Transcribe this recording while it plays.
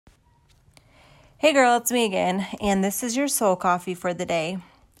Hey girl, it's me again, and this is your soul coffee for the day.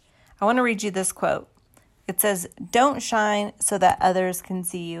 I want to read you this quote. It says, "Don't shine so that others can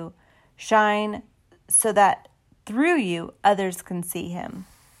see you. Shine so that through you others can see him."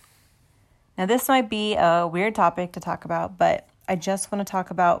 Now this might be a weird topic to talk about, but I just want to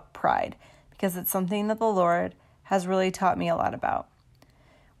talk about pride because it's something that the Lord has really taught me a lot about.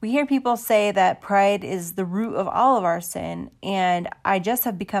 We hear people say that pride is the root of all of our sin, and I just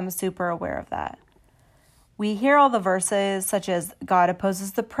have become super aware of that. We hear all the verses such as God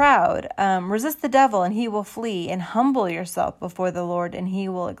opposes the proud, resist the devil and he will flee, and humble yourself before the Lord and he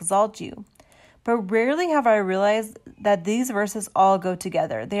will exalt you. But rarely have I realized that these verses all go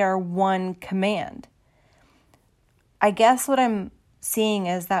together. They are one command. I guess what I'm seeing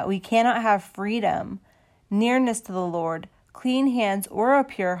is that we cannot have freedom, nearness to the Lord, clean hands, or a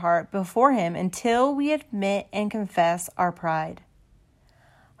pure heart before him until we admit and confess our pride.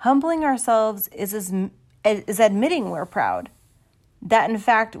 Humbling ourselves is admitting we're proud, that in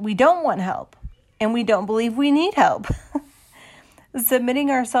fact we don't want help, and we don't believe we need help. Submitting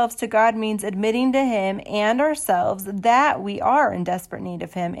ourselves to God means admitting to him and ourselves that we are in desperate need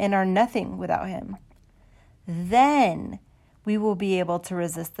of him and are nothing without him. Then we will be able to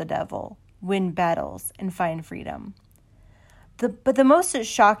resist the devil, win battles, and find freedom. But the most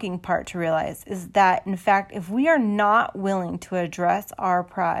shocking part to realize is that, in fact, if we are not willing to address our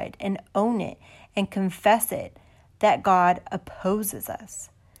pride and own it and confess it, that God opposes us.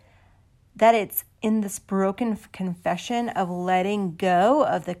 That it's in this broken confession of letting go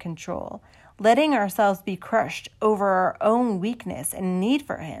of the control, letting ourselves be crushed over our own weakness and need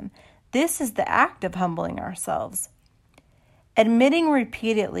for him. This is the act of humbling ourselves. Admitting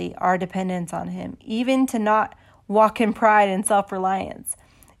repeatedly our dependence on him, even to not walk in pride and self-reliance.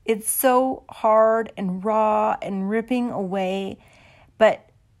 It's so hard and raw and ripping away, but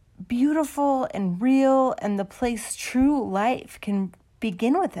beautiful and real, and the place true life can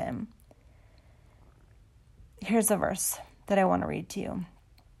begin with him. Here's a verse that I want to read to you.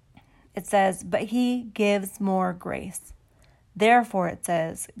 It says, "But he gives more grace. Therefore," it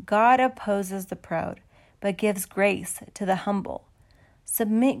says, "God opposes the proud, but gives grace to the humble.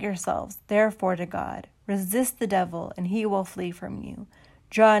 Submit yourselves, therefore, to God. Resist the devil, and he will flee from you.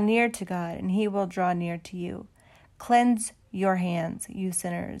 Draw near to God, and he will draw near to you. Cleanse your hands, you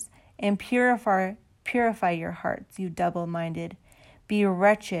sinners, and purify your hearts, you double-minded. Be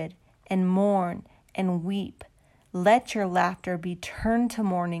wretched, and mourn, and weep. Let your laughter be turned to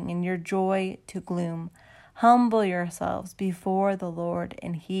mourning, and your joy to gloom. Humble yourselves before the Lord,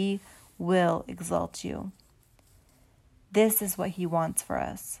 and he will exalt you." This is what he wants for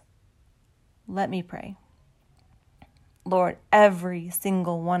us. Let me pray. Lord, every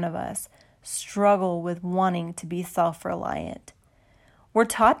single one of us struggle with wanting to be self-reliant. We're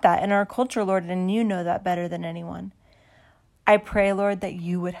taught that in our culture, Lord, and you know that better than anyone. I pray, Lord, that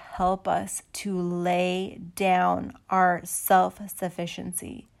you would help us to lay down our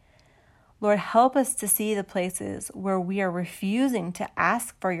self-sufficiency. Lord, help us to see the places where we are refusing to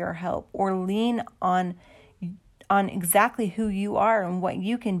ask for your help or lean on exactly who you are and what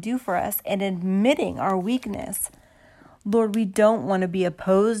you can do for us, and admitting our weakness. Lord, we don't want to be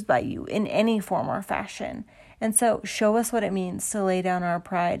opposed by you in any form or fashion. And so show us what it means to lay down our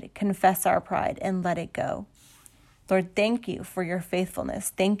pride, confess our pride, and let it go. Lord, thank you for your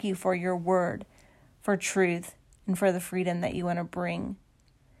faithfulness. Thank you for your word, for truth, and for the freedom that you want to bring.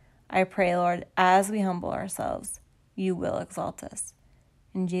 I pray, Lord, as we humble ourselves, you will exalt us.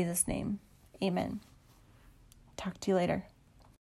 In Jesus' name, amen. Talk to you later.